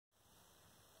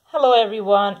Hello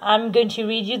everyone, I'm going to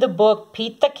read you the book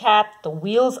Pete the Cat, The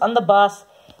Wheels on the Bus,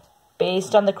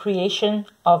 based on the creation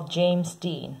of James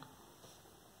Dean.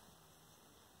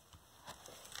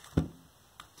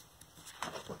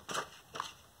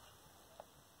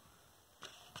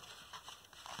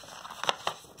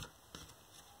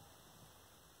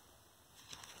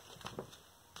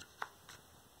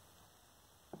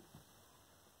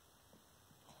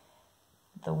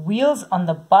 The wheels on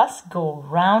the bus go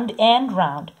round and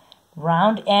round,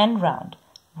 round and round,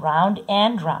 round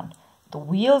and round. The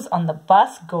wheels on the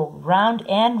bus go round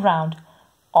and round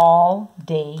all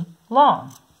day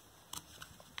long.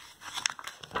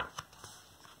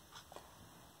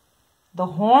 The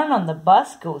horn on the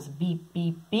bus goes beep,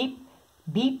 beep, beep,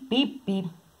 beep, beep, beep,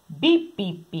 beep,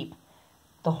 beep, beep.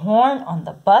 The horn on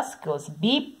the bus goes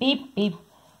beep, beep, beep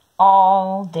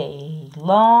all day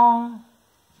long.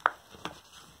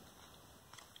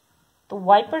 The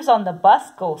wipers on the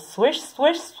bus go swish,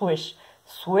 swish, swish,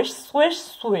 swish, swish,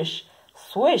 swish,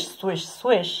 swish, swish,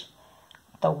 swish.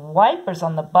 The wipers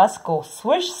on the bus go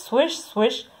swish, swish,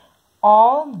 swish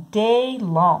all day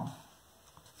long.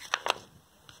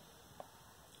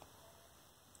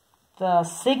 The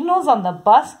signals on the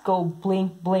bus go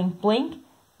blink, blink, blink,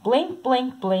 blink,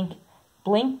 blink, blink,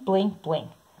 blink, blink, blink.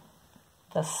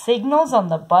 The signals on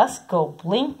the bus go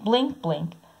blink, blink,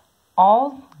 blink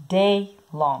all day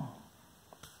long.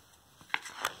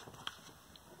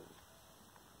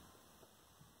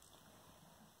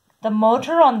 The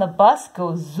motor on the bus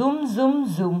goes zoom, zoom,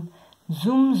 zoom,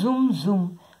 zoom, zoom,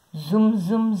 zoom, zoom,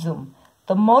 zoom, zoom.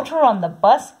 The motor on the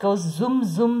bus goes zoom,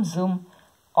 zoom, zoom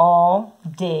all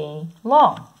day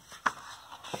long.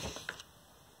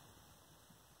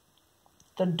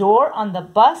 The door on the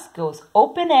bus goes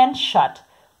open and shut,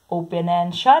 open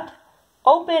and shut,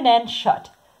 open and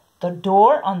shut. The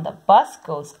door on the bus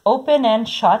goes open and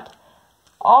shut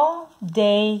all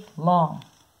day long.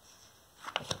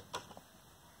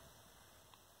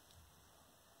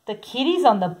 The kiddies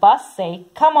on the bus say,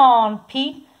 "Come on,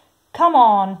 Pete, come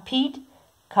on, Pete,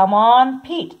 come on,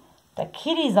 Pete." The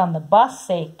kiddies on the bus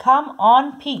say, "Come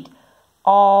on, Pete,"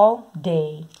 all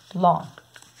day long.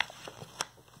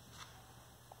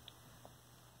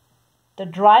 The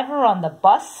driver on the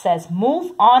bus says,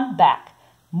 "Move on back,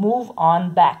 move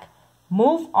on back,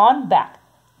 move on back."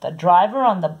 The driver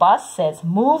on the bus says,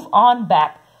 "Move on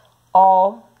back,"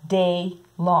 all day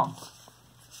long.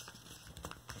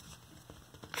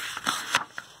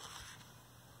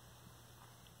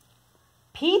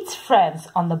 Pete's friends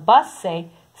on the bus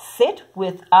say, "Sit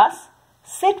with us,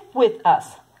 sit with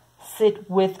us, sit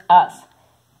with us."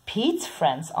 Pete's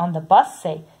friends on the bus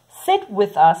say, "Sit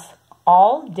with us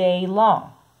all day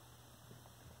long."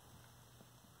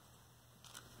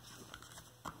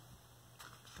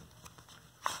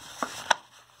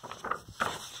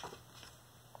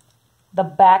 The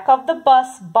back of the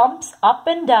bus bumps up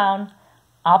and down,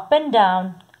 up and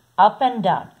down, up and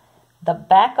down. The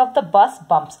back of the bus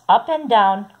bumps up and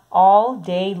down all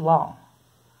day long.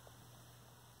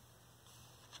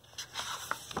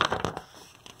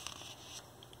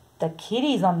 The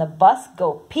kiddies on the bus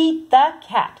go, "Pete the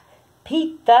cat,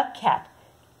 Pete the cat,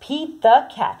 Pete the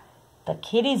cat." The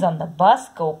kiddies on the bus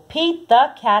go, "Pete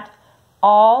the cat,"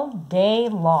 all day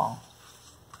long.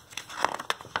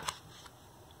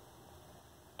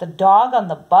 The dog on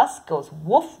the bus goes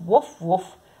woof, woof,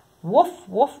 woof, woof,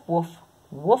 woof, woof,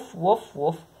 woof, woof,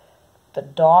 woof. The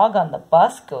dog on the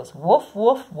bus goes woof,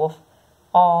 woof, woof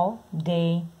all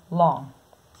day long.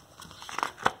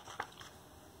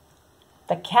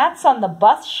 The cats on the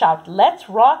bus shout, "Let's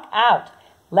rock out,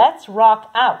 let's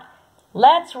rock out,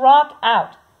 let's rock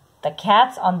out." The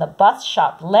cats on the bus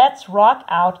shout, "Let's rock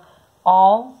out,"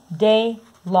 all day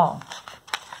long.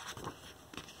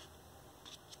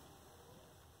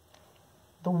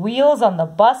 The wheels on the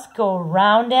bus go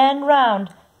round and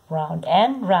round, round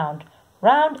and round,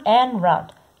 round and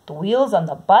round. The wheels on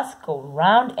the bus go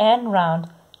round and round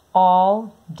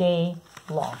all day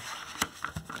long.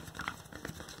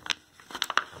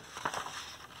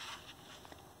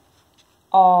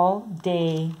 All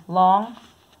day long,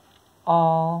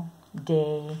 all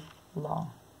day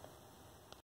long.